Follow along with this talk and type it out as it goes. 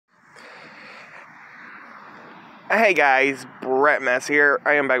Hey guys, Brett Mess here.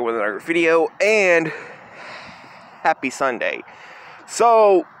 I am back with another video, and happy Sunday.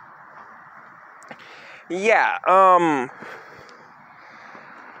 So, yeah,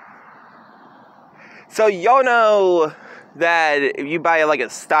 so y'all know that if you buy like a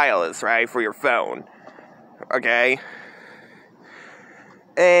stylus, right, for your phone, okay,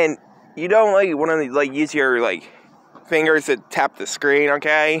 and you don't want to use your fingers to tap the screen,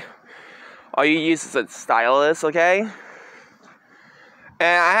 okay? All you use is a stylus, okay? And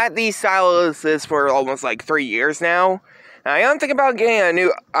I had these styluses for almost 3 years now. And I am thinking about getting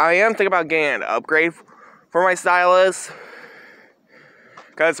an upgrade for my stylus.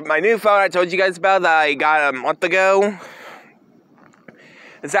 Because my new phone I told you guys about that I got a month ago,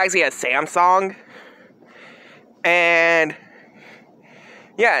 it's actually a Samsung. And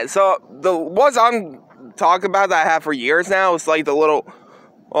yeah, so the ones I'm talking about that I have for years now is the little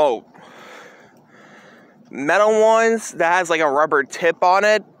metal ones that has a rubber tip on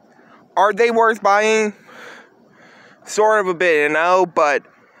it. Are they worth buying? Sort of a bit, but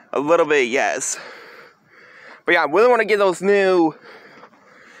a little bit, yes. But yeah, I really want to get those new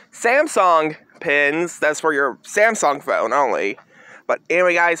Samsung pins. That's for your Samsung phone only. But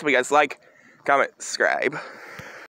anyway, guys, if you guys like, comment, subscribe.